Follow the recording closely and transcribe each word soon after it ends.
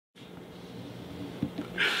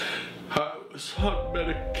was on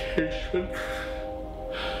medication,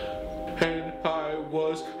 and I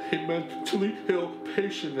was a mentally ill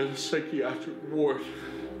patient in a psychiatric ward.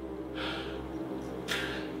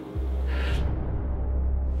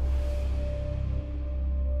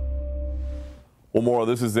 Well, Mauro,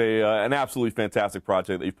 this is an absolutely fantastic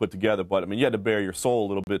project that you've put together, but I mean, you had to bare your soul a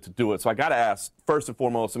little bit to do it. So I got to ask, first and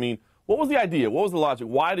foremost, I mean, what was the idea? What was the logic?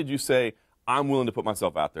 Why did you say, I'm willing to put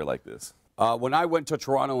myself out there like this? When I went to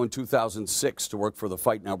Toronto in 2006 to work for the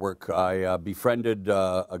Fight Network, I befriended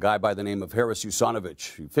a guy by the name of Haris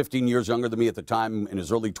Usanovich, 15 years younger than me at the time, in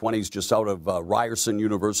his early 20s, just out of Ryerson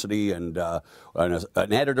University, and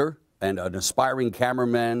an editor and an aspiring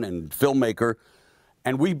cameraman and filmmaker.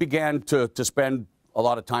 And we began to spend a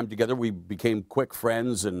lot of time together. We became quick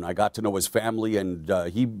friends, and I got to know his family, and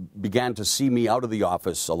he began to see me out of the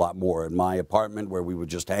office a lot more in my apartment where we would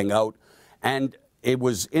just hang out. And it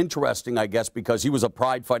was interesting, I guess, because he was a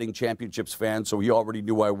Pride Fighting Championships fan, so he already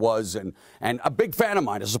knew I was, and a big fan of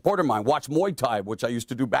mine, a supporter of mine, watched Muay Thai, which I used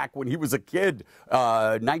to do back when he was a kid,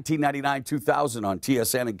 1999, 2000 on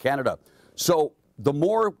TSN in Canada. So the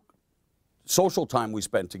more social time we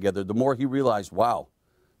spent together, the more he realized, wow,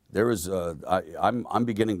 I'm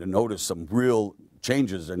beginning to notice some real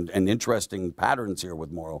changes and interesting patterns here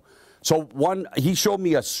with Mauro. So he showed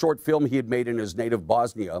me a short film he had made in his native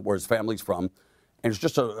Bosnia, where his family's from, and it's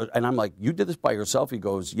just and I'm like, you did this by yourself? He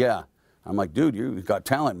goes, yeah. I'm like, dude, you've got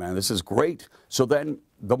talent, man. This is great. So then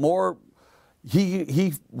the more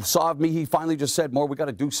he saw me, he finally just said, Mauro, we got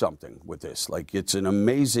to do something with this. Like, it's an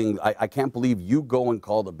amazing, I can't believe you go and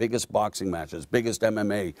call the biggest boxing matches, biggest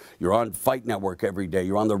MMA. You're on Fight Network every day.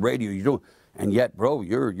 You're on the radio. And yet, bro,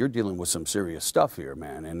 you're dealing with some serious stuff here,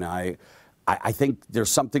 man. And I think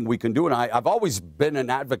there's something we can do. And I've always been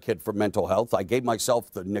an advocate for mental health. I gave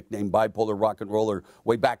myself the nickname Bipolar Rock N Roller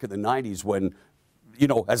way back in the 90s when, you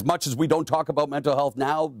know, as much as we don't talk about mental health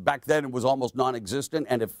now, back then it was almost non-existent.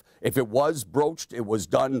 And if it was broached, it was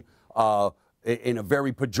done in a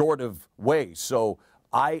very pejorative way. So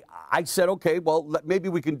I said, okay, well, maybe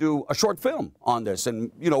we can do a short film on this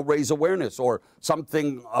and, you know, raise awareness, or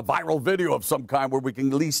something, a viral video of some kind where we can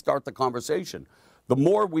at least start the conversation. The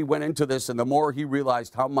more we went into this, and the more he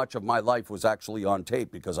realized how much of my life was actually on tape,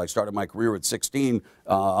 because I started my career at 16, you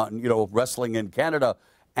know, wrestling in Canada.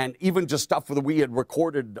 And even just stuff that we had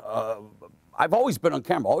recorded, I've always been on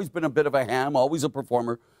camera, always been a bit of a ham, always a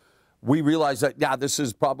performer. We realized that, yeah, this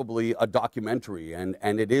is probably a documentary, and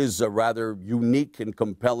it is a rather unique and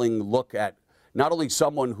compelling look at not only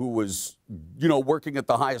someone who was, you know, working at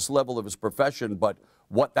the highest level of his profession, but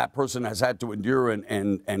what that person has had to endure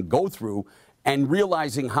and go through, and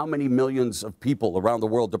realizing how many millions of people around the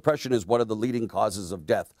world. Depression is one of the leading causes of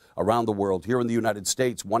death around the world. Here in the United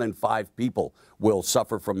States, 1 in 5 people will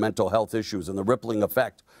suffer from mental health issues, and the rippling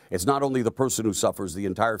effect, it's not only the person who suffers, the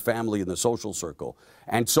entire family and the social circle.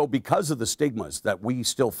 And so because of the stigmas that we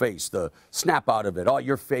still face, the snap out of it, oh,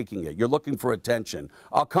 you're faking it, you're looking for attention,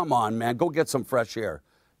 oh, come on, man, go get some fresh air.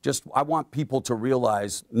 I want people to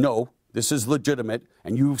realize, no, this is legitimate,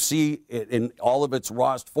 and you see it in all of its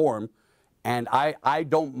rawest form. And I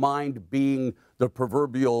don't mind being the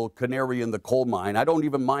proverbial canary in the coal mine. I don't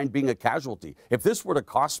even mind being a casualty. If this were to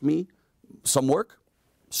cost me some work,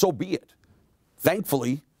 so be it.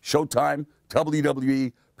 Thankfully, Showtime,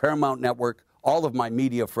 WWE, Paramount Network, all of my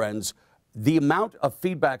media friends, the amount of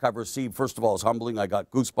feedback I've received, first of all, is humbling. I got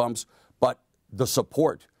goosebumps. But the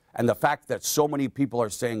support and the fact that so many people are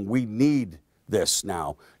saying we need this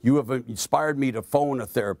now. You have inspired me to phone a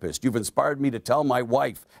therapist. You've inspired me to tell my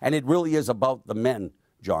wife. And it really is about the men,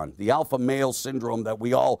 John. The alpha male syndrome that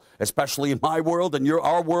we all, especially in my world and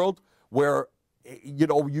our world, where, you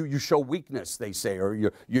know, you show weakness, they say,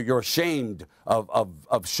 or you're ashamed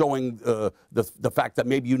of showing the fact that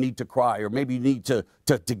maybe you need to cry, or maybe you need to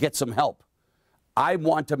get some help. I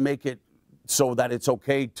want to make it so that it's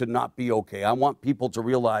okay to not be okay. I want people to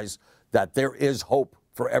realize that there is hope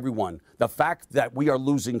for everyone. The fact that we are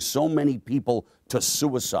losing so many people to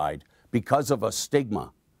suicide because of a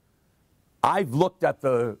stigma. I've looked at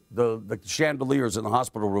the chandeliers in the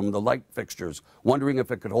hospital room, the light fixtures, wondering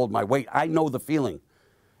if it could hold my weight. I know the feeling.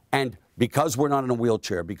 And because we're not in a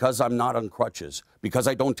wheelchair, because I'm not on crutches, because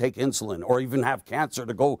I don't take insulin or even have cancer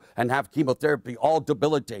to go and have chemotherapy, all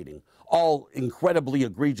debilitating, all incredibly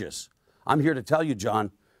egregious, I'm here to tell you,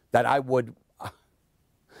 John, that I would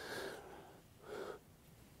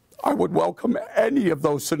welcome any of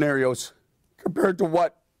those scenarios compared to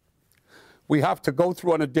what we have to go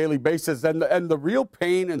through on a daily basis. And the real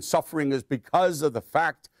pain and suffering is because of the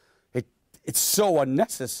fact it's so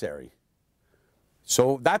unnecessary.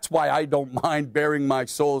 So that's why I don't mind bearing my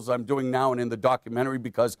soul as I'm doing now and in the documentary,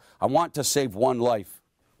 because I want to save one life.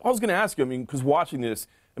 I was going to ask you, I mean, because watching this,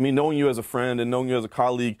 I mean, knowing you as a friend and knowing you as a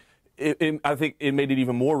colleague, I think it made it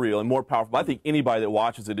even more real and more powerful. I think anybody that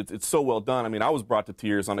watches it, it's so well done. I mean, I was brought to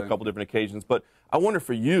tears on a couple different occasions. But I wonder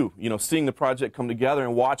for you, you know, seeing the project come together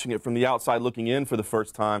and watching it from the outside looking in for the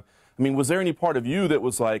first time, I mean, was there any part of you that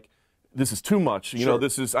was like, this is too much, you know,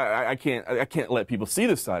 this is, I can't let people see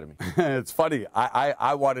this side of me? It's funny.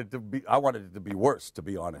 I wanted it to be worse, to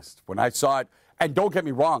be honest. When I saw it, and don't get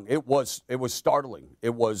me wrong, it was startling.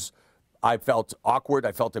 I felt awkward.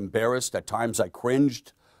 I felt embarrassed. At times I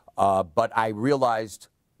cringed. But I realized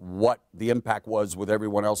what the impact was with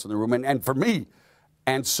everyone else in the room and for me.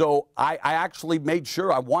 And so I actually made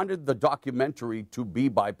sure I wanted the documentary to be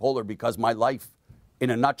bipolar, because my life, in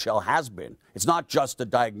a nutshell, has been. It's not just a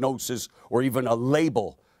diagnosis or even a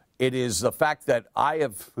label. It is the fact that I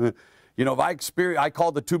have, you know, I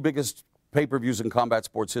call the 2 biggest pay-per-views in combat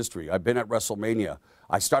sports history. I've been at WrestleMania.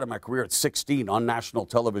 I started my career at 16 on national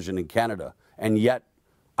television in Canada, and yet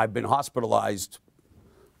I've been hospitalized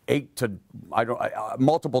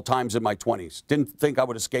multiple times in my 20s. Didn't think I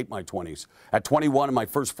would escape my 20s. At 21, in my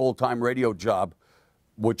first full-time radio job,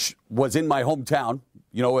 which was in my hometown.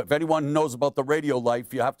 You know, if anyone knows about the radio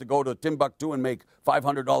life, you have to go to Timbuktu and make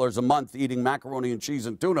 $500 a month eating macaroni and cheese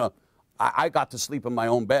and tuna. I got to sleep in my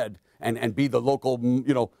own bed and be the local,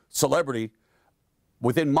 you know, celebrity.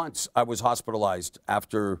 Within months, I was hospitalized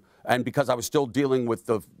and because I was still dealing with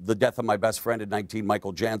the death of my best friend at 19,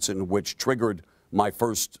 Michael Jansen, which triggered my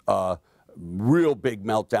first real big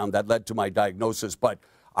meltdown that led to my diagnosis. But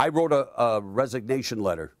I wrote a resignation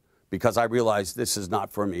letter because I realized this is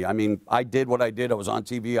not for me. I mean, I did what I did. I was on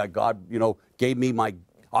TV. God, you know, gave me my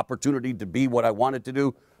opportunity to be what I wanted to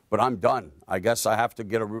do, but I'm done. I guess I have to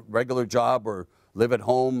get a regular job or live at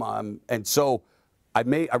home. And so I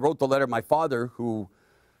wrote the letter. My father,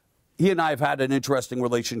 he and I have had an interesting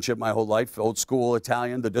relationship my whole life, old school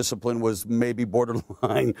Italian. The discipline was maybe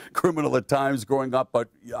borderline criminal at times growing up, but,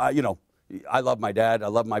 you know, I love my dad, I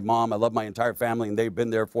love my mom, I love my entire family, and they've been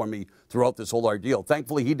there for me throughout this whole ordeal.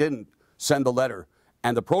 Thankfully, he didn't send the letter.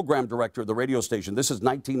 And the program director of the radio station, this is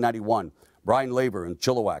 1991, Brian Laver in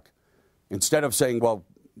Chilliwack, instead of saying, well,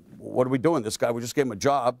 what are we doing? This guy, we just gave him a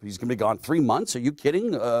job. He's going to be gone 3 months. Are you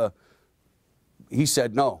kidding? He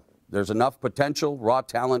said, no. There's enough potential, raw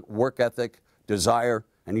talent, work ethic, desire,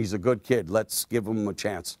 and he's a good kid. Let's give him a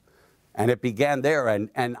chance. And it began there.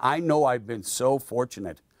 And I know I've been so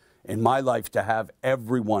fortunate in my life to have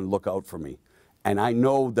everyone look out for me. And I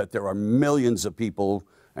know that there are millions of people,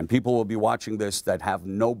 and people will be watching this, that have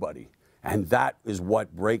nobody. And that is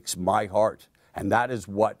what breaks my heart. And that is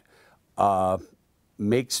what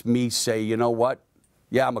makes me say, you know what?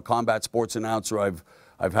 Yeah, I'm a combat sports announcer.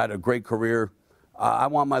 I've had a great career. I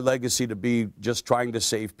want my legacy to be just trying to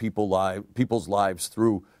save people's lives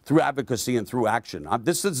through advocacy and through action.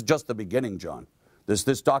 This is just the beginning, John.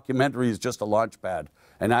 This documentary is just a launch pad.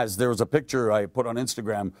 And as there was a picture I put on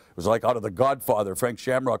Instagram, it was like out of The Godfather. Frank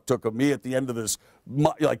Shamrock took of me at the end of this,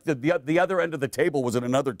 like the other end of the table was in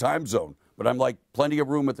another time zone. But I'm like, plenty of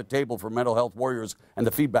room at the table for mental health warriors, and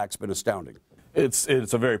the feedback's been astounding. It's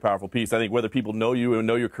a very powerful piece. I think whether people know you and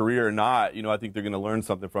know your career or not, you know, I think they're going to learn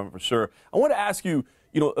something from it for sure. I want to ask you,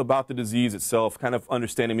 you know, about the disease itself, kind of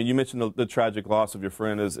understanding. I mean, you mentioned the tragic loss of your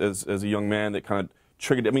friend as a young man that kind of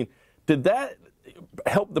triggered. I mean, did that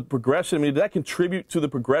help the progression? I mean, did that contribute to the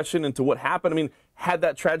progression and to what happened? I mean, had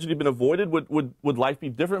that tragedy been avoided, would life be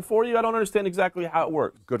different for you? I don't understand exactly how it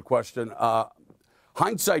works. Good question.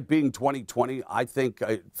 Hindsight being 20/20, I think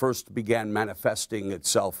it first began manifesting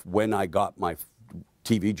itself when I got my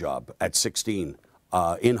TV job at 16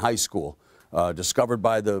 in high school, discovered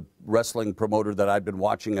by the wrestling promoter that I'd been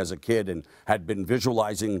watching as a kid and had been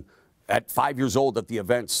visualizing at 5 years old at the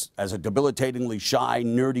events as a debilitatingly shy,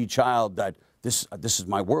 nerdy child that this is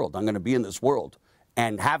my world. I'm going to be in this world.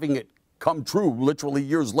 And having it come true literally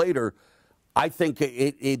years later, I think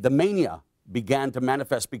the mania began to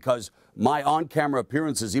manifest because my on-camera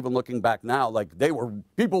appearances, even looking back now, like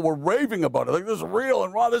people were raving about it. Like, this is real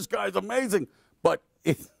and raw, this guy's amazing. But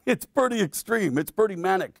it's pretty extreme. It's pretty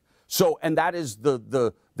manic. So, and that is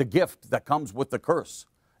the gift that comes with the curse.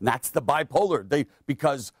 And that's the bipolar.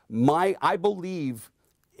 Because I believe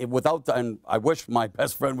and I wish my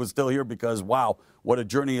best friend was still here because, wow, what a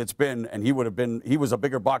journey it's been. And he was a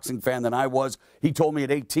bigger boxing fan than I was. He told me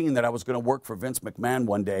at 18 that I was going to work for Vince McMahon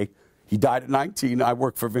one day. He died at 19. I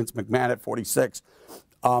worked for Vince McMahon at 46.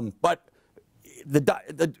 But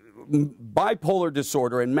the bipolar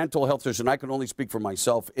disorder and mental health disorder, and I can only speak for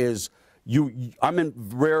myself, is I'm in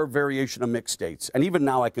rare variation of mixed states. And even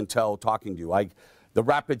now I can tell talking to you, the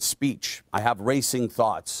rapid speech, I have racing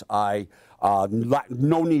thoughts,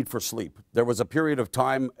 no need for sleep. There was a period of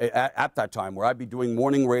time at that time where I'd be doing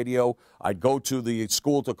morning radio. I'd go to the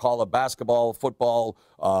school to call a basketball, football,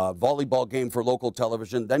 volleyball game for local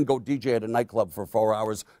television, then go DJ at a nightclub for 4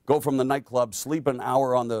 hours, go from the nightclub, sleep an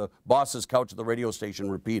hour on the boss's couch at the radio station,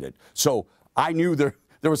 repeat it. So I knew there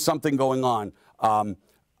was something going on.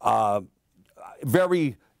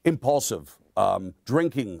 Very impulsive,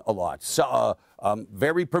 drinking a lot,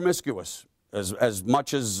 very promiscuous, as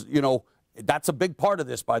much as, you know, that's a big part of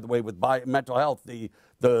this, by the way, with mental health. You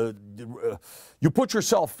put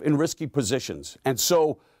yourself in risky positions. And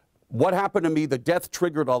so what happened to me, the death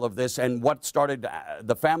triggered all of this, and what started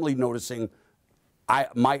the family noticing,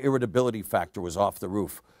 my irritability factor was off the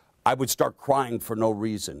roof. I would start crying for no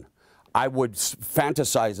reason. I would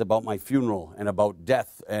fantasize about my funeral and about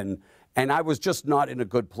death, and I was just not in a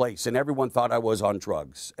good place. And everyone thought I was on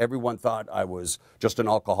drugs. Everyone thought I was just an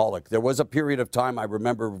alcoholic. There was a period of time I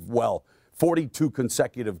remember well, 42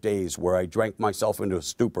 consecutive days where I drank myself into a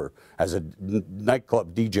stupor as a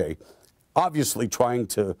nightclub DJ, obviously trying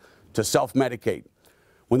to self-medicate.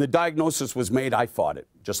 When the diagnosis was made, I fought it,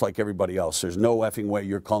 just like everybody else. There's no effing way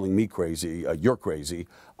you're calling me crazy. You're crazy.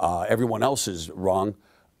 Everyone else is wrong.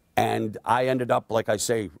 And I ended up, like I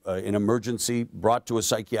say, in emergency, brought to a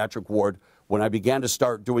psychiatric ward. When I began to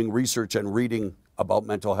start doing research and reading about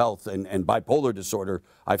mental health and bipolar disorder,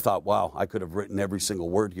 I thought, wow, I could have written every single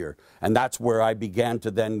word here. And that's where I began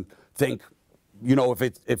to then think, you know,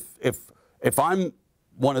 if I'm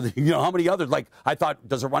one of the, you know, how many others, like I thought,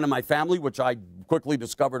 does it run in my family, which I quickly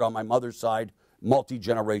discovered on my mother's side,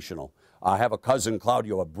 multi-generational. I have a cousin,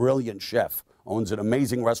 Claudio, a brilliant chef, owns an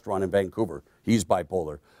amazing restaurant in Vancouver. He's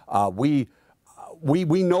bipolar. We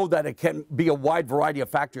know that it can be a wide variety of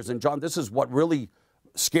factors. And John, this is what really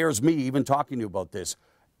scares me, even talking to you about this.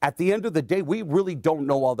 At the end of the day, we really don't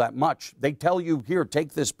know all that much. They tell you, here,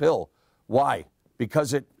 take this pill. Why?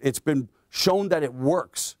 Because it's been shown that it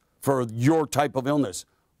works for your type of illness.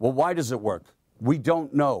 Well, why does it work? We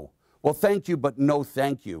don't know. Well, thank you, but no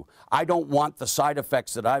thank you. I don't want the side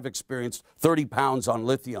effects that I've experienced, 30 pounds on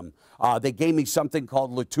lithium. They gave me something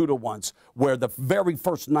called Latuda once, where the very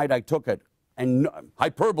first night I took it, and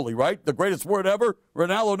hyperbole, right? The greatest word ever?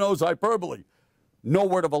 Ranallo knows hyperbole. No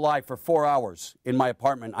word of a lie, for 4 hours in my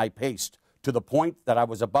apartment, I paced to the point that I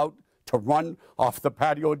was about to run off the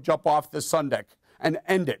patio and jump off the sun deck and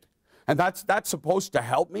end it. And that's supposed to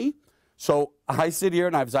help me. So I sit here,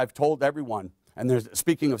 and I've told everyone, and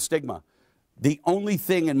speaking of stigma, the only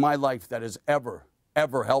thing in my life that has ever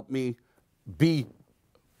helped me be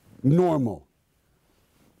normal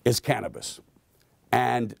is cannabis.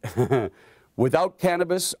 And without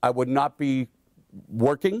cannabis, I would not be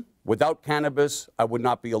working. Without cannabis, I would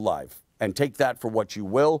not be alive. And take that for what you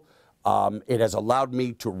will. It has allowed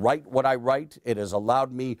me to write what I write. It has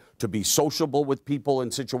allowed me to be sociable with people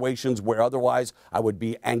in situations where otherwise I would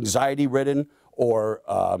be anxiety-ridden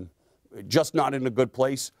or just not in a good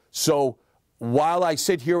place. So while I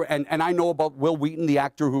sit here, and I know about Will Wheaton, the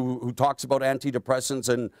actor who talks about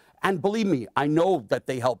antidepressants, and believe me, I know that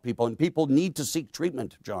they help people, and people need to seek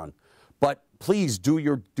treatment, John. But please do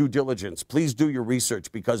your due diligence. Please do your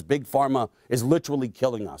research, because Big Pharma is literally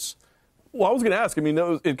killing us. Well, I was going to ask. I mean,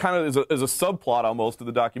 it kind of is a subplot almost to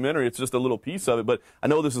the documentary. It's just a little piece of it, but I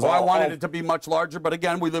know this is. Well, I wanted it to be much larger, but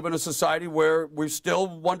again, we live in a society where we're still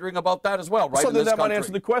wondering about that as well, right? So that might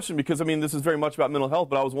answer the question, because I mean, this is very much about mental health.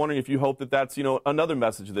 But I was wondering if you hope that that's, you know, another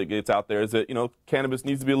message that gets out there, is that, you know, cannabis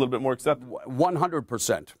needs to be a little bit more accepted.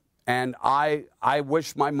 100%. And I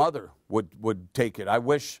wish my mother would take it. I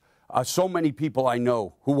wish so many people I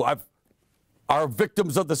know who are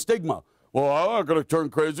victims of the stigma. Well, I'm not going to turn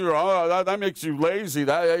crazy, or that makes you lazy.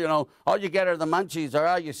 That, you know, all you get are the munchies,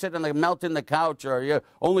 or you sit and melt in the couch, or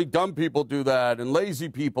only dumb people do that, and lazy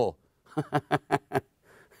people.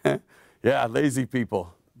 Yeah, lazy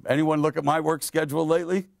people. Anyone look at my work schedule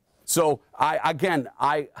lately? So,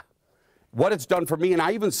 what it's done for me, and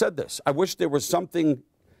I even said this, I wish there was something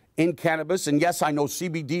in cannabis, and yes, I know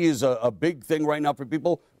CBD is a big thing right now for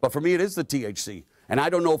people, but for me it is the THC. And I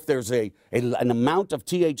don't know if there's an amount of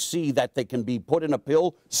THC that they can be put in a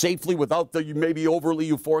pill safely without the maybe overly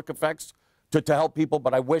euphoric effects to help people.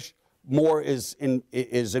 But I wish more is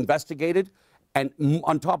investigated. And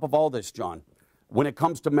on top of all this, John, when it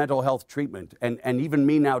comes to mental health treatment, and even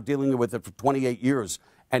me now dealing with it for 28 years,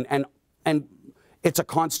 and it's a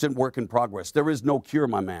constant work in progress. There is no cure,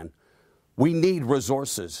 my man. We need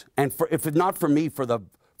resources. And if it's not for me, for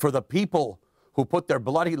the people who put their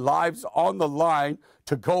bloody lives on the line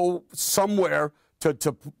to go somewhere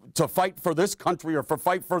to fight for this country or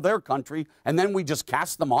fight for their country, and then we just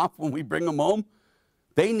cast them off when we bring them home.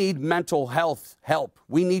 They need mental health help.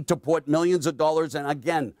 We need to put millions of dollars, and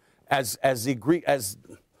again, as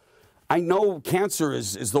I know cancer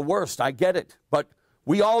is the worst, I get it, but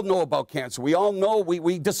we all know about cancer. We all know,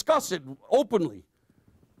 we discuss it openly.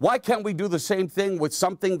 Why can't we do the same thing with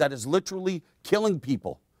something that is literally killing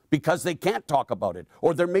people because they can't talk about it,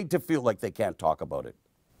 or they're made to feel like they can't talk about it?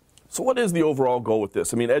 So what is the overall goal with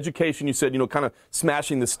this? I mean, education, you said, kind of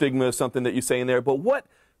smashing the stigma is something that you say in there, but what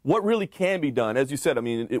really can be done? As you said, I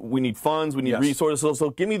mean, we need funds, we need resources, so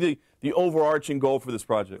give me the overarching goal for this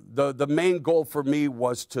project. The main goal for me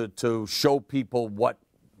was to show people what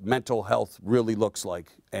mental health really looks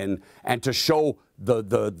like, and to show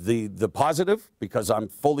the positive, because I'm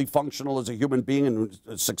fully functional as a human being and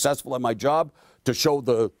successful at my job, to show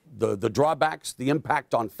the drawbacks, the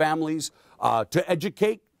impact on families, to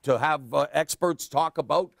educate, to have experts talk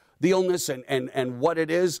about the illness and what it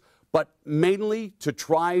is, but mainly to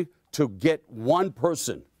try to get one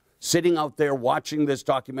person sitting out there watching this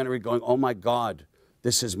documentary going, oh my God,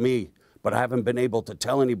 this is me. But I haven't been able to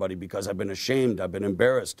tell anybody because I've been ashamed, I've been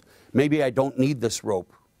embarrassed. Maybe I don't need this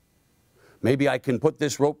rope. Maybe I can put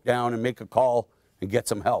this rope down and make a call and get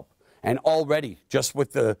some help. And already, just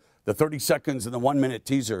with the 30 seconds and the 1-minute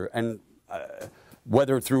teaser, and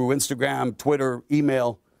whether through Instagram, Twitter,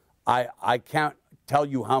 email, I can't tell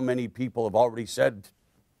you how many people have already said,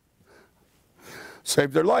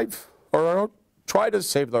 save their life, or try to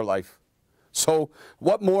save their life. So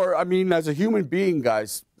what more, I mean, as a human being,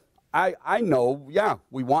 guys, I know, yeah,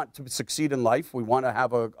 we want to succeed in life. We want to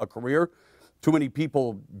have a career. Too many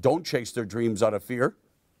people don't chase their dreams out of fear.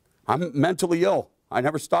 I'm mentally ill. I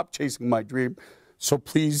never stopped chasing my dream. So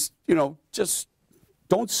please, just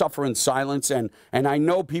don't suffer in silence. And I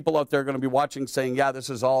know people out there are going to be watching saying, yeah, this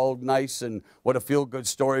is all nice and what a feel-good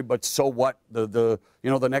story, but so what? The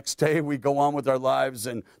next day we go on with our lives,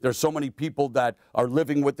 and there's so many people that are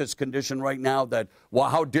living with this condition right now that, well,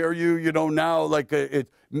 how dare you, now, like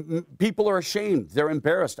people are ashamed. They're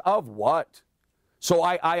embarrassed. Of what? So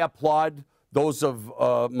I applaud those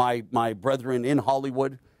of my brethren in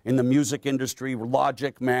Hollywood, in the music industry.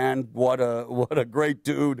 Logic, man, what a great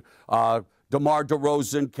dude. DeMar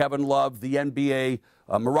DeRozan, Kevin Love, the NBA,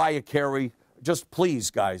 Mariah Carey. Just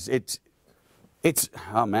please, guys,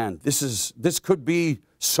 oh man, this could be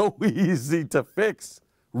so easy to fix.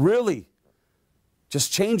 Really,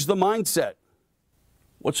 just change the mindset.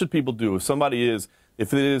 What should people do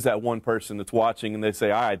if it is that one person that's watching and they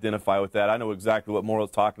say, I identify with that, I know exactly what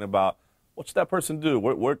Mauro's talking about? What should that person do?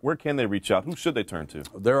 Where can they reach out? Who should they turn to?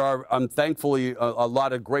 There are, thankfully, a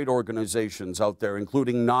lot of great organizations out there,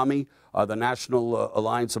 including NAMI, the National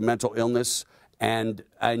Alliance of Mental Illness, and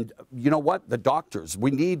you know what? The doctors. We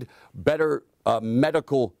need better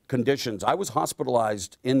medical conditions. I was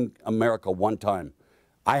hospitalized in America one time.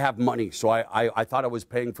 I have money, so I thought I was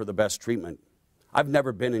paying for the best treatment. I've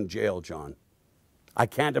never been in jail, John. I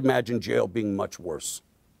can't imagine jail being much worse.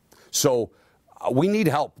 So we need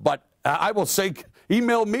help, but I will say,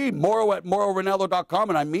 email me, Mauro@MauroRanallo.com,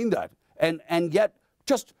 and I mean that. And yet,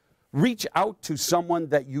 just reach out to someone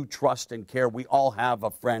that you trust and care. We all have a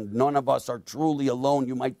friend. None of us are truly alone.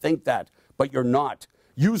 You might think that, but you're not.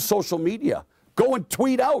 Use social media. Go and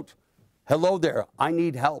tweet out, hello there, I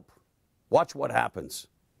need help. Watch what happens.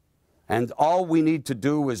 And all we need to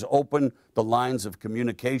do is open the lines of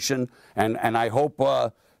communication, and I hope,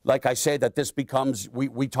 like I say, that this becomes,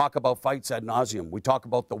 we talk about fights ad nauseum. We talk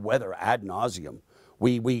about the weather ad nauseum.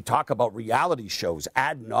 We talk about reality shows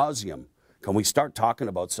ad nauseum. Can we start talking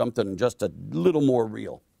about something just a little more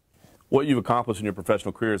real? What you've accomplished in your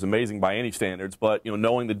professional career is amazing by any standards, but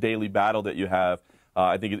knowing the daily battle that you have,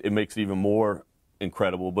 I think it makes it even more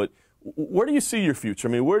incredible. But where do you see your future?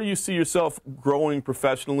 I mean, where do you see yourself growing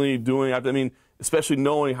professionally, doing? I mean, especially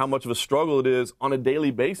knowing how much of a struggle it is on a daily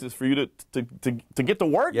basis for you to get to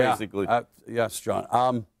work, basically. Yes,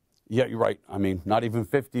 John. Yeah, you're right. I mean, not even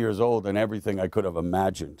 50 years old, and everything I could have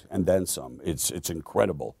imagined, and then some. It's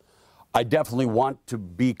incredible. I definitely want to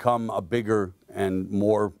become a bigger and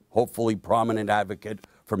more, hopefully, prominent advocate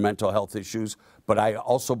for mental health issues, but I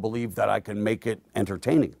also believe that I can make it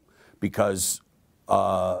entertaining, because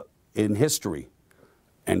in history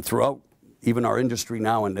and throughout even our industry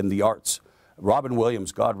now and in the arts, Robin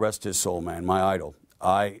Williams, God rest his soul, man, my idol.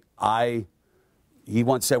 He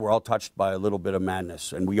once said we're all touched by a little bit of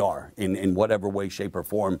madness, and we are in whatever way, shape, or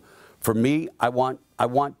form. For me, I want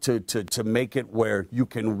to make it where you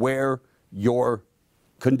can wear your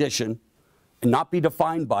condition and not be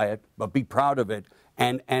defined by it, but be proud of it.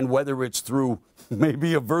 And whether it's through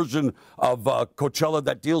maybe a version of Coachella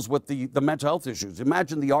that deals with the mental health issues.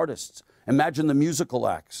 Imagine the artists. Imagine the musical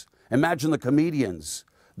acts. Imagine the comedians.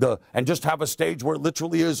 And just have a stage where it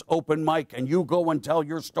literally is open mic and you go and tell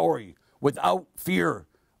your story without fear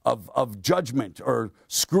of judgment or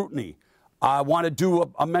scrutiny. I want to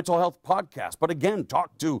do a mental health podcast. But again,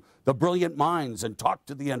 talk to the brilliant minds and talk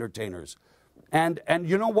to the entertainers. And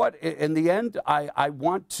you know what? In the end, I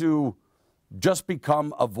want to just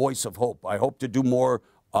become a voice of hope. I hope to do more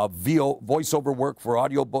voiceover work for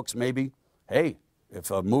audiobooks maybe. Hey, if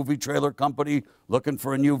a movie trailer company looking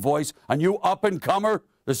for a new voice, a new up-and-comer,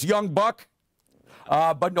 this young buck.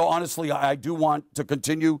 But no, honestly, I do want to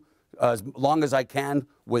continue as long as I can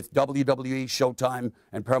with WWE, Showtime,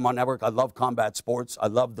 and Paramount Network. I love combat sports. I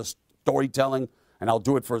love the storytelling, and I'll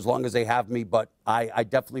do it for as long as they have me. But I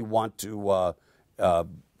definitely want to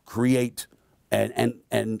create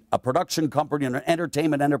and a production company and an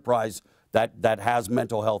entertainment enterprise that has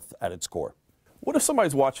mental health at its core. What if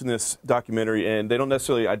somebody's watching this documentary and they don't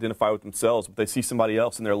necessarily identify with themselves, but they see somebody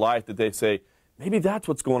else in their life that they say, maybe that's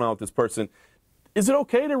what's going on with this person? Is it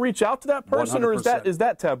okay to reach out to that person, 100%. Or is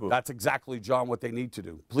that taboo? That's exactly, John, what they need to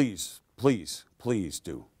do. Please, please, please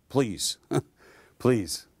do. Please.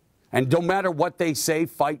 Please. And no matter what they say,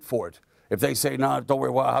 fight for it. If they say, no, don't worry,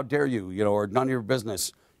 well, how dare you, or none of your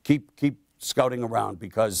business, keep scouting around,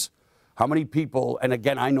 because how many people, and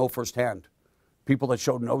again, I know firsthand, people that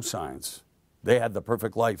showed no signs, they had the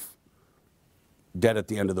perfect life, dead at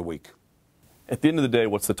the end of the week. At the end of the day,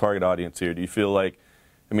 what's the target audience here? Do you feel like,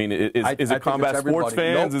 I mean, is it combat sports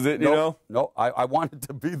fans? Is it, No, I want it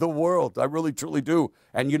to be the world. I really, truly do.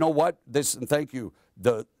 And you know what? And thank you.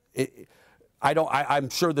 I'm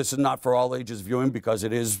sure this is not for all ages viewing because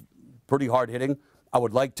it is pretty hard hitting. I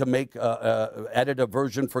would like to edit a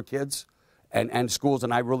version for kids and schools,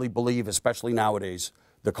 and I really believe, especially nowadays,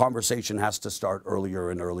 the conversation has to start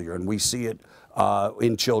earlier and earlier, and we see it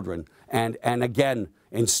in children. And again,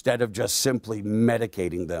 instead of just simply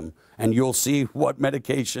medicating them, and you'll see what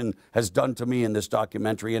medication has done to me in this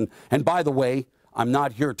documentary. And by the way, I'm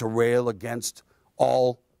not here to rail against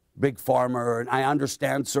all big pharma, and I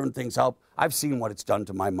understand certain things help. I've seen what it's done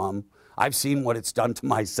to my mom. I've seen what it's done to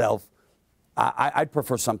myself. I'd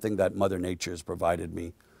prefer something that Mother Nature has provided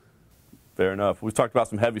me. Fair enough. We've talked about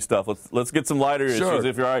some heavy stuff. Let's get some lighter issues,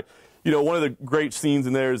 if you're all right. One of the great scenes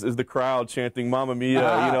in there is the crowd chanting "Mamma Mia."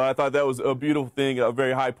 I thought that was a beautiful thing, a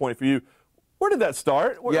very high point for you. Where did that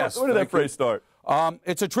start? Where did that phrase start?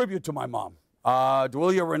 It's a tribute to my mom. Mauro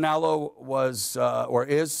Ranallo was or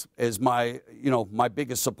is my my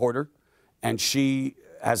biggest supporter, and she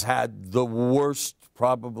has had the worst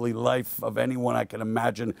probably life of anyone I can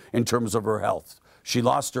imagine in terms of her health. She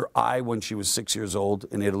lost her eye when she was 6 years old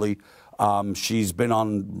in Italy. She's been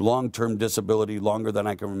on long-term disability longer than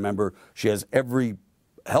I can remember. She has every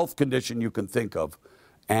health condition you can think of,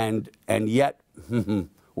 and yet,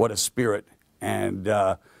 what a spirit! And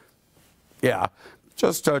yeah,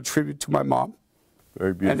 just a tribute to my mom.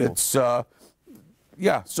 Very beautiful. And it's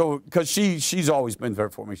yeah. So because she's always been there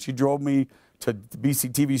for me. She drove me to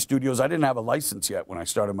BC TV studios. I didn't have a license yet when I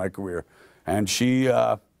started my career, and she'd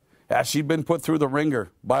been put through the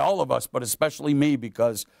ringer by all of us, but especially me,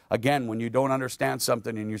 because, again, when you don't understand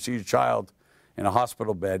something and you see your child in a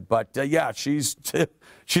hospital bed. But, yeah, she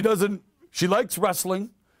likes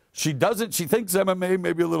wrestling. She thinks MMA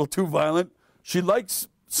may be a little too violent. She likes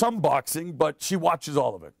some boxing, but she watches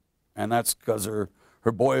all of it. And that's because her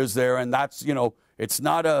boy is there, and that's,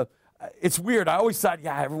 it's weird. I always thought,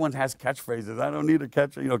 yeah, everyone has catchphrases. I don't need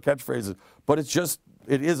catchphrases. But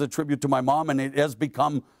it is a tribute to my mom, and it has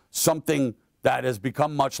become something that has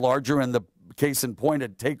become much larger. And the case in point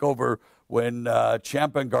at TakeOver, when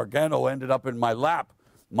Ciampa and Gargano ended up in my lap,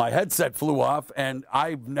 my headset flew off, and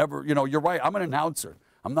I've never, you're right, I'm an announcer.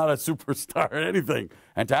 I'm not a superstar or anything.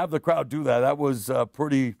 And to have the crowd do that was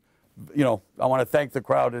pretty, I want to thank the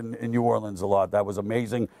crowd in New Orleans a lot. That was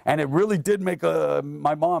amazing. And it really did make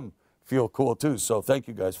my mom feel cool too. So thank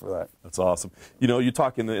you guys for that. That's awesome. You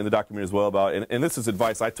talk in the documentary as well about, and this is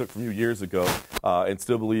advice I took from you years ago, and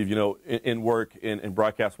still believe, in work, in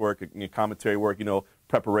broadcast work, in commentary work,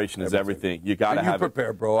 preparation is everything. You got to have it. You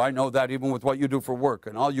prepare, bro. I know that even with what you do for work.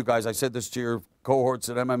 And all you guys, I said this to your cohorts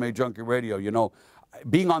at MMAjunkie Radio,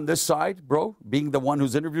 being on this side, bro, being the one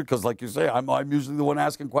who's interviewed, because like you say, I'm usually the one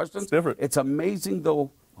asking questions. It's different. It's amazing,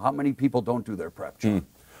 though, how many people don't do their prep, John.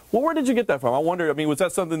 Well, where did you get that from? I wonder, I mean, was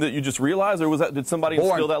that something that you just realized, or did somebody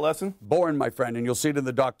instill that lesson? Born, my friend, and you'll see it in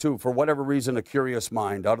the doc too. For whatever reason, a curious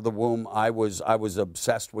mind. Out of the womb, I was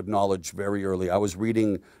obsessed with knowledge very early. I was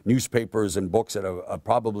reading newspapers and books at a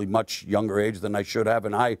probably much younger age than I should have,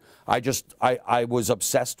 and I was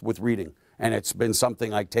obsessed with reading, and it's been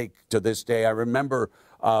something I take to this day. I remember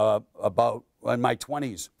about in my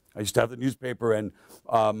 20s, I used to have the newspaper, and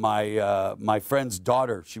my friend's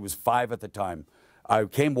daughter, she was 5 at the time, I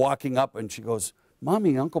came walking up, and she goes,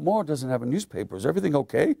 "Mommy, Uncle Mauro doesn't have a newspaper. Is everything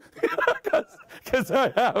okay?" Because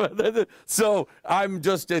I have it. So I'm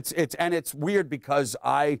just, it's weird because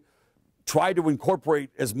I try to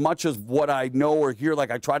incorporate as much as what I know or hear.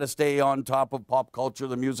 Like I try to stay on top of pop culture,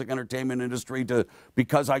 the music entertainment industry,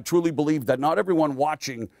 because I truly believe that not everyone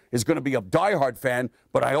watching is going to be a diehard fan,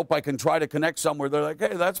 but I hope I can try to connect somewhere. They're like,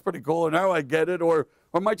 "Hey, that's pretty cool, and now I get it," or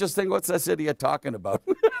might just think, "What's this idiot talking about?"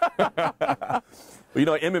 Well, you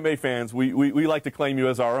know, MMA fans, we like to claim you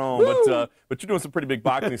as our own, but you're doing some pretty big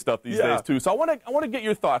boxing stuff these days too. So I want to get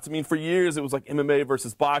your thoughts. I mean, for years it was like MMA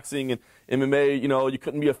versus boxing, and MMA, you know, you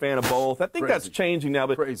couldn't be a fan of both. I think that's changing now.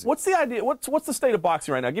 But what's the idea? What's the state of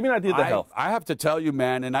boxing right now? Give me an idea of the health. I have to tell you,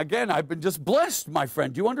 man, and again, I've been just blessed, my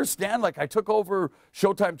friend. Do you understand? Like I took over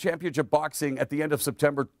Showtime Championship Boxing at the end of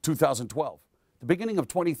September 2012. The beginning of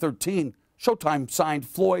 2013, Showtime signed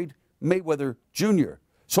Floyd Mayweather Jr.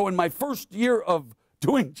 So in my first year of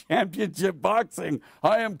doing championship boxing,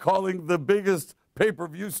 I am calling the biggest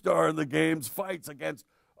pay-per-view star in the game's fights against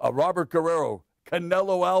Robert Guerrero,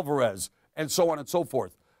 Canelo Alvarez, and so on and so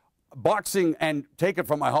forth. Boxing, and take it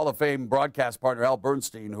from my Hall of Fame broadcast partner, Al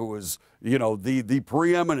Bernstein, who is, you know, the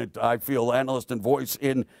preeminent, I feel, analyst and voice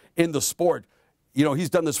in the sport. You know, he's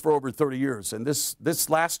done this for over 30 years. And this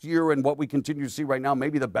last year and what we continue to see right now may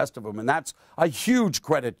be the best of them. And that's a huge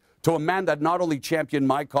credit to a man that not only championed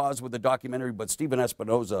my cause with the documentary, but Stephen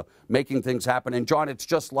Espinoza making things happen. And, John, it's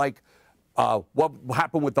just like what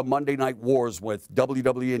happened with the Monday Night Wars with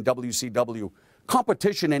WWE and WCW.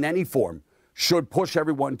 Competition in any form should push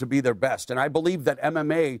everyone to be their best. And I believe that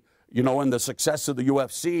MMA, you know, and the success of the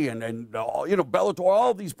UFC and you know, Bellator,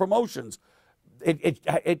 all these promotions,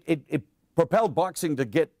 it propelled boxing to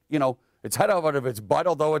get, you know, its head out of its butt,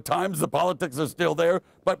 although at times the politics are still there.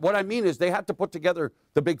 But what I mean is they had to put together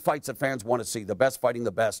the big fights that fans want to see, the best fighting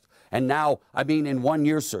the best. And now, I mean, in 1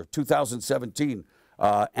 year, sir, 2017,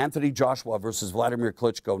 Anthony Joshua versus Vladimir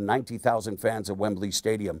Klitschko, 90,000 fans at Wembley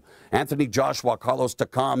Stadium. Anthony Joshua, Carlos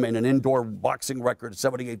Takam in an indoor boxing record,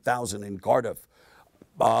 78,000 in Cardiff.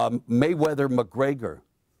 Mayweather, McGregor.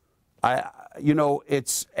 You know,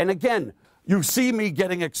 it's, and again, you see me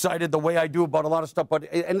getting excited the way I do about a lot of stuff,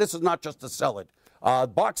 but, and this is not just to sell it.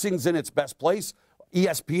 Boxing's in its best place.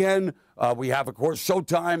 ESPN, we have, of course,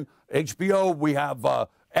 Showtime, HBO, we have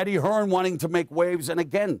Eddie Hearn wanting to make waves. And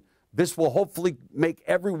again, this will hopefully make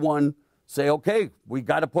everyone say, okay, we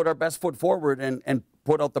got to put our best foot forward and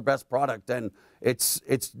put out the best product. And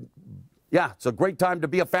yeah, it's a great time to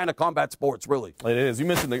be a fan of combat sports, really. It is. You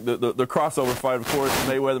mentioned the crossover fight, of course,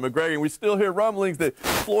 Mayweather McGregor, and we still hear rumblings that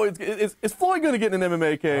is Floyd going to get in an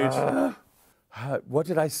MMA cage? What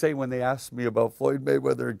did I say when they asked me about Floyd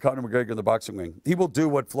Mayweather and Conor McGregor in the boxing ring? He will do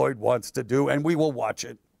what Floyd wants to do, and we will watch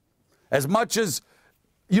it. As much as,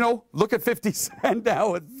 you know, look at 50 Cent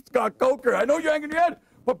now with Scott Coker. I know you're hanging your head,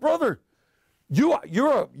 but brother,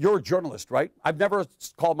 you're a journalist, right? I've never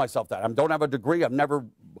called myself that. I don't have a degree.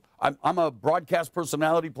 I'm a broadcast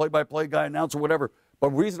personality, play-by-play guy, announcer, whatever.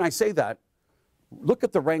 But the reason I say that, look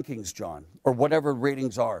at the rankings, John, or whatever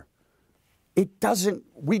ratings are.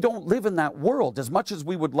 We don't live in that world as much as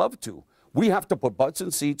we would love to. We have to put butts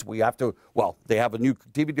in seats. We have to, well, they have a new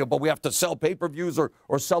TV deal, but we have to sell pay-per-views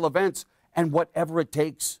or sell events. And whatever it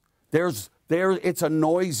takes, it's a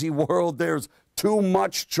noisy world. There's too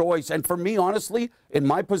much choice. And for me, honestly, in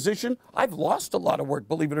my position, I've lost a lot of work,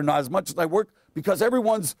 believe it or not, as much as I work, because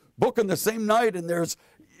everyone's booking the same night and there's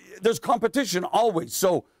competition always.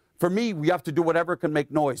 So for me, we have to do whatever can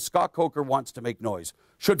make noise. Scott Coker wants to make noise.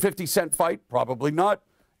 Should 50 Cent fight? Probably not.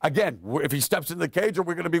 Again, if he steps in the cage, are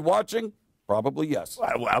we going to be watching? Probably yes.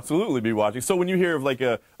 I will absolutely be watching. So when you hear of like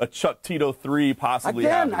a Chuck Tito 3 possibly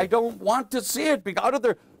happening, I don't want to see it.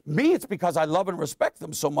 It's because I love and respect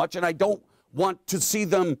them so much, and I don't want to see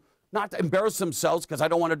them not embarrass themselves, because I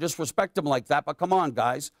don't want to disrespect them like that. But come on,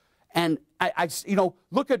 guys. And you know,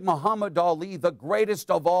 look at Muhammad Ali, the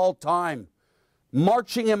greatest of all time,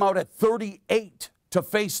 marching him out at 38 to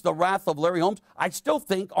face the wrath of Larry Holmes. I still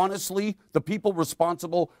think, honestly, the people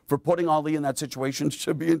responsible for putting Ali in that situation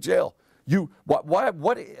should be in jail.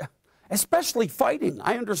 especially fighting.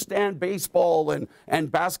 I understand baseball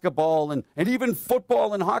and basketball and even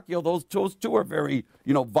football and hockey. Those two are very,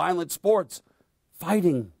 violent sports.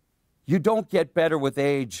 Fighting, you don't get better with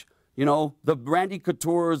age. The Randy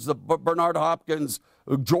Coutures, the Bernard Hopkins,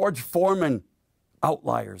 George Foreman,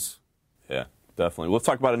 outliers. Yeah, definitely. Let's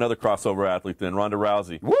talk about another crossover athlete then, Ronda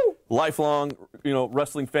Rousey. Woo! Lifelong,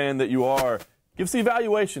 wrestling fan that you are. Give us the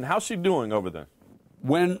evaluation. How's she doing over there?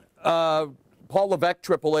 When Paul Levesque,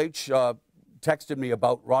 Triple H, texted me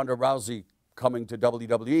about Ronda Rousey coming to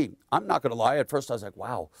WWE, I'm not going to lie. At first, I was like,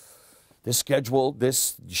 wow, this schedule,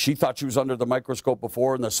 she thought she was under the microscope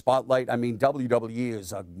before in the spotlight. I mean, WWE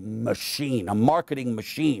is a machine, a marketing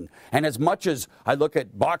machine. And as much as I look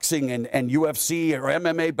at boxing and UFC or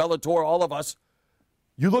MMA, Bellator, all of us,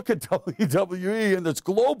 you look at WWE and its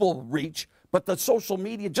global reach, but the social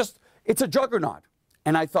media, it's a juggernaut.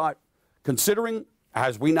 And I thought, considering,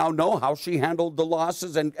 as we now know, how she handled the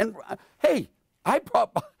losses, and hey,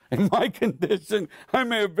 in my condition, I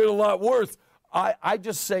may have been a lot worse. I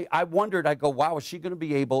just say, I wondered, I go, wow, is she going to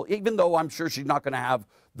be able, even though I'm sure she's not going to have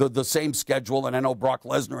the same schedule, and I know Brock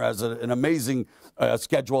Lesnar has an amazing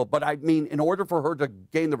schedule, but I mean, in order for her to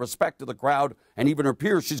gain the respect of the crowd and even her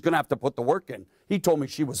peers, she's going to have to put the work in. He told me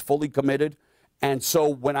she was fully committed, and so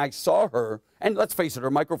when I saw her, and let's face it, her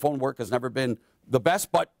microphone work has never been the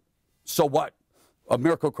best, but so what?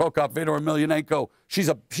 Mirko Cro Cop, Vador Emelianenko, she's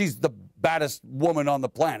the baddest woman on the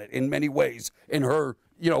planet in many ways. In her,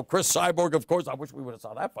 Chris Cyborg, of course, I wish we would have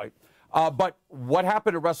saw that fight. But what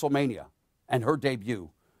happened at WrestleMania and her debut,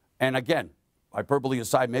 and again, hyperbole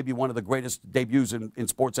aside, maybe one of the greatest debuts in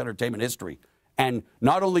sports entertainment history. And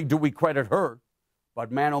not only do we credit her, but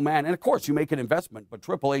man, oh man, and of course you make an investment, but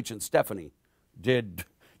Triple H and Stephanie did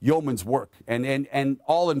yeoman's work and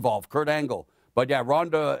all involved, Kurt Angle. But yeah,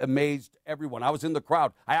 Ronda amazed everyone. I was in the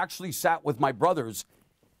crowd. I actually sat with my brothers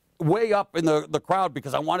way up in the crowd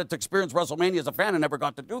because I wanted to experience WrestleMania as a fan and never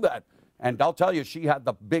got to do that. And I'll tell you, she had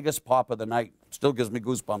the biggest pop of the night. Still gives me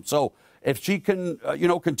goosebumps. So if she can,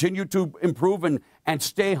 continue to improve and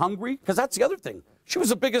stay hungry, because that's the other thing. She was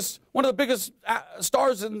one of the biggest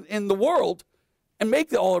stars in the world and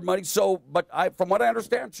make all her money. So, but from what I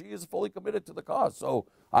understand, she is fully committed to the cause. So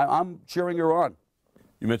I'm cheering her on.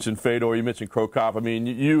 You mentioned Fedor, you mentioned Cro Cop. I mean,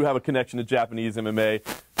 you have a connection to Japanese MMA.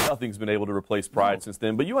 Nothing's been able to replace Pride since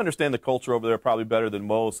then. But you understand the culture over there probably better than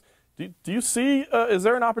most. Do you see, is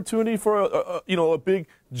there an opportunity for a big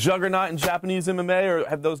juggernaut in Japanese MMA, or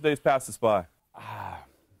have those days passed us by?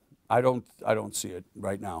 I don't see it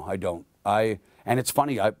right now. I don't. And it's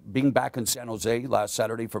funny, being back in San Jose last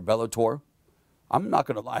Saturday for Bellator, I'm not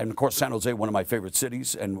going to lie. And, of course, San Jose, one of my favorite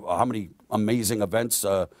cities, and how many amazing events,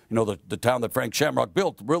 the town that Frank Shamrock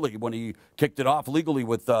built, really, when he kicked it off legally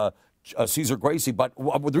with Cesar Gracie. But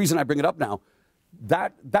the reason I bring it up now,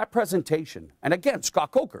 that presentation, and again,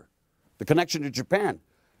 Scott Coker, the connection to Japan,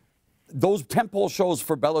 those tentpole shows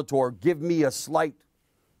for Bellator give me a slight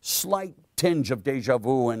tinge of deja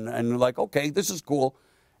vu and like, okay, this is cool.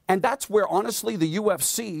 And that's where, honestly, the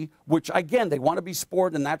UFC, which, again, they want to be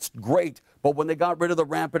sport, and that's great, but when they got rid of the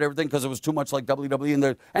ramp and everything because it was too much like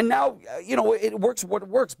WWE, and now, it works what it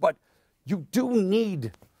works, but you do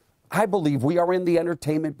need, I believe, we are in the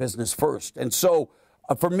entertainment business first. And so,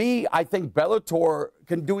 for me, I think Bellator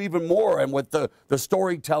can do even more, and with the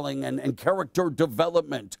storytelling and character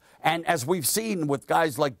development, and as we've seen with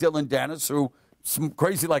guys like Dylan Dennis, who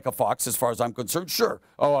crazy like a fox, as far as I'm concerned. Sure.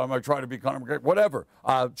 Oh, I'm going to try to be Conor McGregor. Whatever.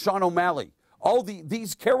 Sean O'Malley. All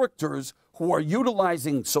these characters who are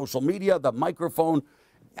utilizing social media, the microphone.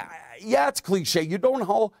 Yeah, it's cliche. You don't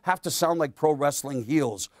all have to sound like pro wrestling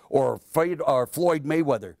heels or Floyd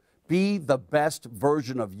Mayweather. Be the best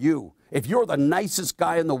version of you. If you're the nicest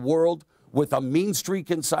guy in the world with a mean streak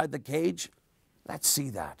inside the cage, let's see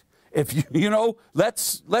that. If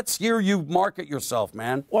let's hear you market yourself,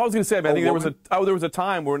 man. Well, I was going to say, man, I think there was a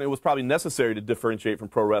time when it was probably necessary to differentiate from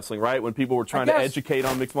pro wrestling, right? When people were trying to educate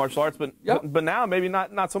on mixed martial arts, but now maybe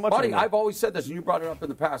not so much. Buddy, anymore. I've always said this, and you brought it up in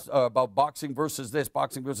the past about boxing versus this,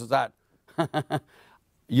 boxing versus that.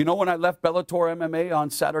 When I left Bellator MMA on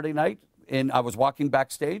Saturday night, and I was walking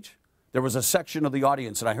backstage, there was a section of the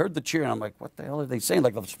audience, and I heard the cheer, and I'm like, what the hell are they saying?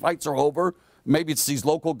 Like the fights are over. Maybe it's these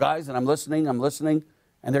local guys, and I'm listening.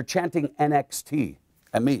 And they're chanting NXT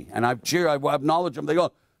at me. And I cheer, I acknowledge them. They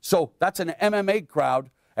go, so that's an MMA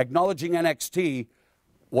crowd acknowledging NXT.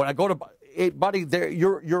 When I go to, buddy,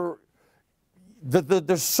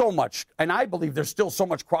 there's so much. And I believe there's still so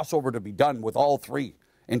much crossover to be done with all three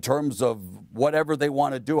in terms of whatever they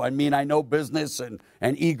want to do. I mean, I know business and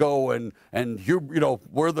ego and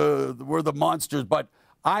we're the monsters. But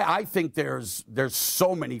I think there's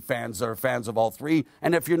so many fans that are fans of all three,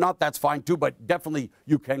 and if you're not, that's fine too. But definitely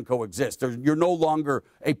you can coexist. You're no longer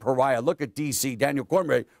a pariah. Look at DC, Daniel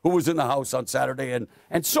Cormier, who was in the house on Saturday,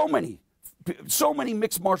 and so many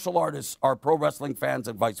mixed martial artists are pro wrestling fans,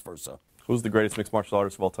 and vice versa. Who's the greatest mixed martial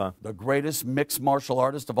artist of all time? The greatest mixed martial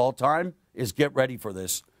artist of all time is, get ready for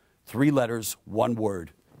this, 3 letters, 1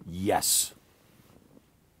 word: yes.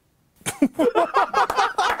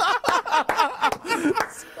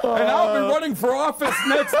 And I'll be running for office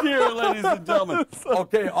next year, ladies and gentlemen.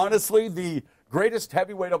 Okay, honestly, the greatest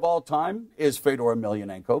heavyweight of all time is Fedor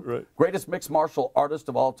Emelianenko. Right. Greatest mixed martial artist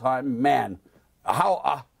of all time, man.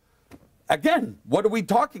 How? Again, what are we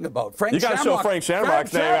talking about? Frank Shamrock. You got to show Frank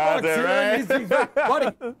Shamrock's name out there, right?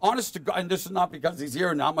 Buddy, honest to God, and this is not because he's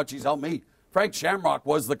here and how much he's helped me. Frank Shamrock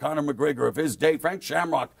was the Conor McGregor of his day. Frank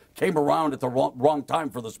Shamrock came around at the wrong time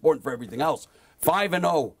for the sport and for everything else.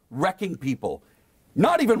 5-0, wrecking people,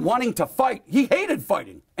 not even wanting to fight. He hated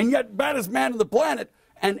fighting, and yet baddest man on the planet.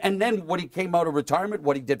 And then when he came out of retirement,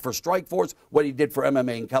 what he did for Strikeforce, what he did for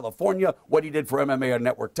MMA in California, what he did for MMA on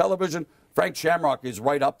network television, Frank Shamrock is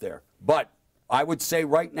right up there. But I would say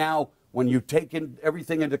right now, when you take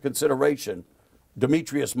everything into consideration,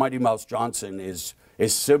 Demetrius Mighty Mouse Johnson is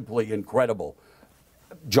simply incredible.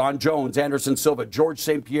 John Jones, Anderson Silva, George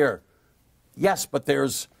St. Pierre. Yes, but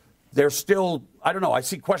there's still, I don't know, I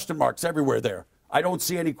see question marks everywhere there. I don't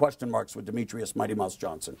see any question marks with Demetrius Mighty Mouse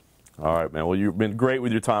Johnson. All right, man. Well, you've been great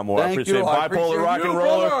with your time, Mauro. I appreciate it. Bipolar Rock N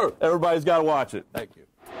Roller. Everybody's got to watch it. Thank you.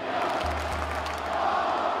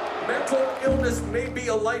 Mental illness may be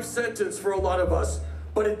a life sentence for a lot of us,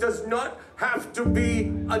 but it does not have to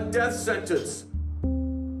be a death sentence.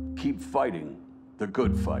 Keep fighting the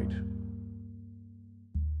good fight.